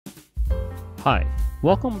Hi,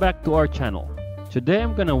 welcome back to our channel. Today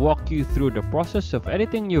I'm gonna walk you through the process of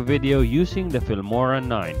editing your video using the Filmora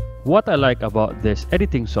 9. What I like about this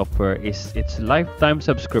editing software is its lifetime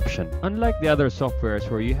subscription. Unlike the other softwares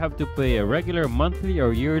where you have to pay a regular monthly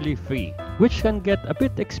or yearly fee, which can get a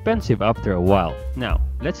bit expensive after a while. Now,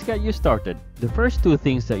 let's get you started. The first two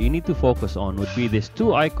things that you need to focus on would be these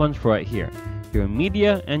two icons right here, your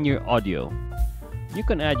media and your audio. You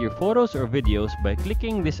can add your photos or videos by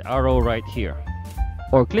clicking this arrow right here,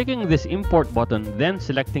 or clicking this import button, then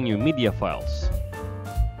selecting your media files.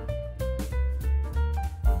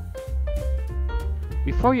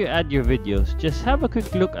 Before you add your videos, just have a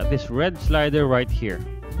quick look at this red slider right here.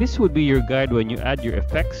 This would be your guide when you add your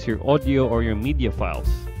effects, your audio, or your media files.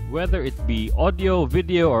 Whether it be audio,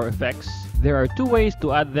 video, or effects, there are two ways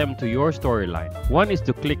to add them to your storyline. One is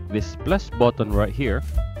to click this plus button right here,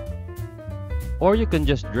 or you can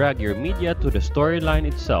just drag your media to the storyline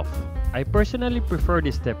itself. I personally prefer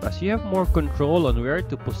this step as you have more control on where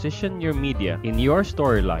to position your media in your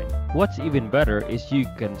storyline. What's even better is you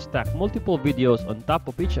can stack multiple videos on top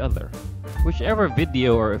of each other. Whichever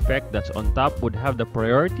video or effect that's on top would have the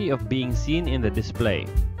priority of being seen in the display.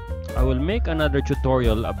 I will make another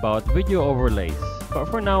tutorial about video overlays, but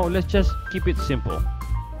for now let's just keep it simple.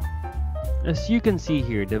 As you can see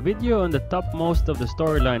here, the video on the topmost of the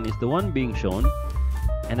storyline is the one being shown,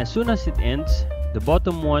 and as soon as it ends, the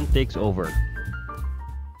bottom one takes over.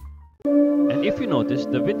 And if you notice,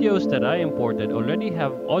 the videos that I imported already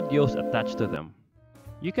have audios attached to them.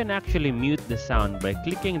 You can actually mute the sound by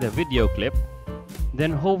clicking the video clip,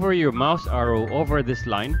 then hover your mouse arrow over this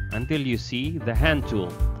line until you see the hand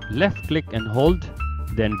tool. Left click and hold,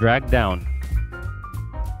 then drag down.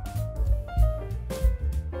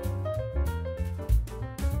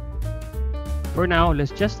 For now,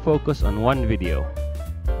 let's just focus on one video.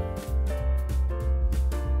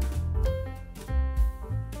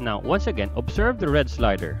 Now, once again, observe the red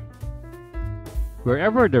slider.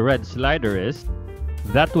 Wherever the red slider is,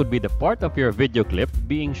 that would be the part of your video clip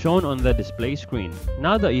being shown on the display screen.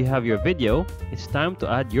 Now that you have your video, it's time to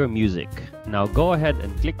add your music. Now go ahead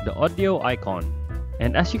and click the audio icon.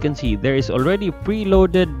 And as you can see, there is already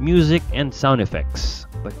preloaded music and sound effects.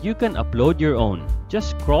 But you can upload your own.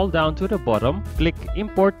 Just scroll down to the bottom, click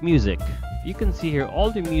Import Music. You can see here all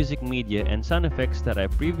the music media and sound effects that I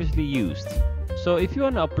previously used. So if you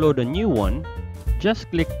want to upload a new one, just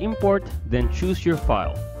click Import, then choose your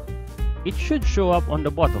file. It should show up on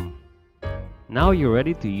the bottom. Now you're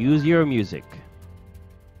ready to use your music.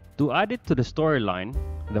 To add it to the storyline,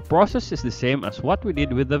 the process is the same as what we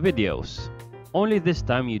did with the videos. Only this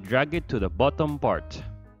time you drag it to the bottom part.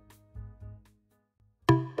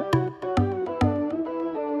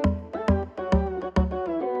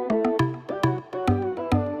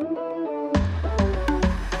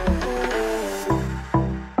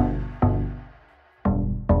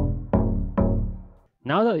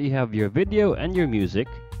 Now that you have your video and your music,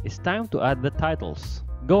 it's time to add the titles.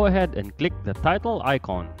 Go ahead and click the title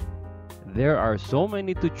icon. There are so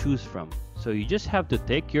many to choose from, so you just have to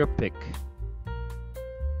take your pick.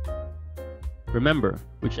 Remember,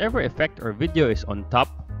 whichever effect or video is on top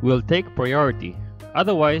will take priority.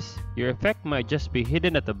 Otherwise, your effect might just be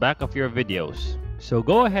hidden at the back of your videos. So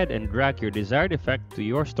go ahead and drag your desired effect to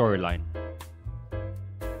your storyline.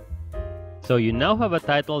 So you now have a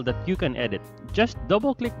title that you can edit. Just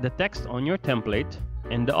double-click the text on your template,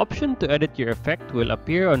 and the option to edit your effect will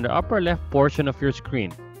appear on the upper left portion of your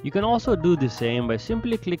screen. You can also do the same by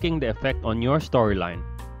simply clicking the effect on your storyline.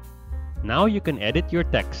 Now you can edit your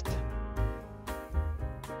text.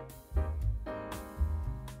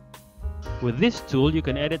 With this tool, you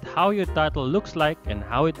can edit how your title looks like and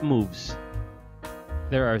how it moves.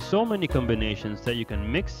 There are so many combinations that you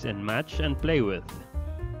can mix and match and play with.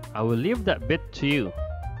 I will leave that bit to you.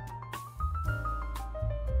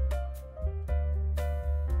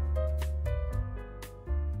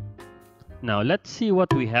 Now let's see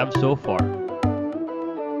what we have so far.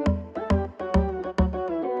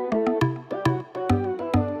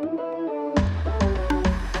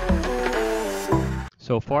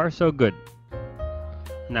 So far, so good.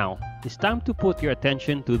 Now, it's time to put your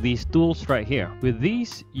attention to these tools right here. With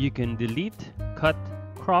these, you can delete, cut,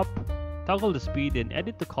 crop, toggle the speed, and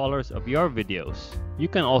edit the colors of your videos. You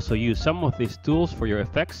can also use some of these tools for your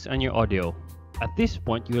effects and your audio. At this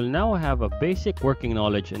point, you will now have a basic working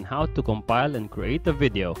knowledge on how to compile and create a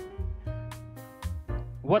video.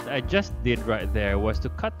 What I just did right there was to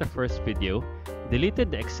cut the first video, deleted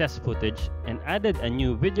the excess footage, and added a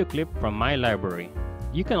new video clip from my library.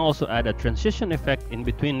 You can also add a transition effect in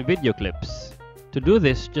between video clips. To do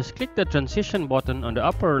this, just click the transition button on the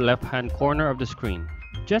upper left hand corner of the screen.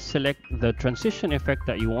 Just select the transition effect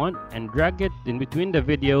that you want and drag it in between the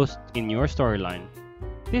videos in your storyline.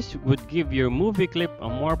 This would give your movie clip a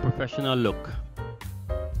more professional look.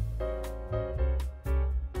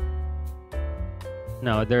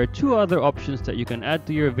 Now, there are two other options that you can add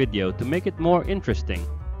to your video to make it more interesting.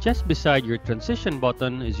 Just beside your transition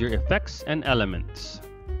button is your effects and elements.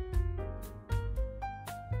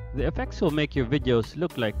 The effects will make your videos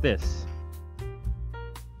look like this.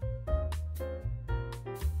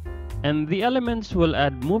 And the elements will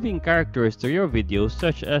add moving characters to your videos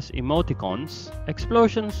such as emoticons,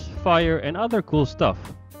 explosions, fire, and other cool stuff.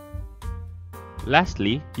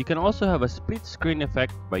 Lastly, you can also have a split screen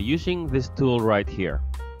effect by using this tool right here.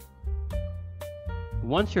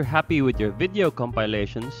 Once you're happy with your video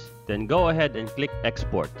compilations, then go ahead and click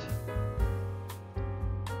Export.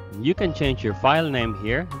 You can change your file name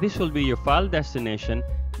here. This will be your file destination.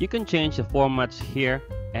 You can change the formats here,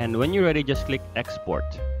 and when you're ready, just click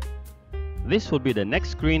Export. This will be the next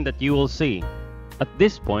screen that you will see. At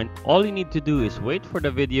this point, all you need to do is wait for the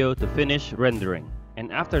video to finish rendering.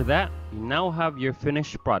 And after that, you now have your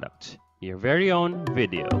finished product, your very own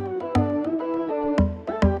video.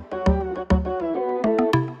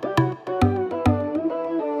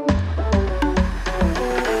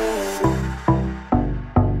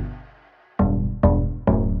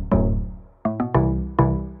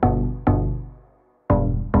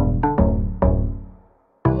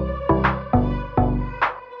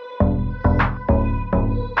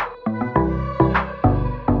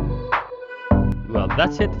 Well,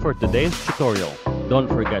 that's it for today's tutorial. Don't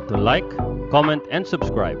forget to like, comment, and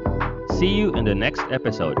subscribe. See you in the next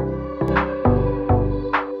episode.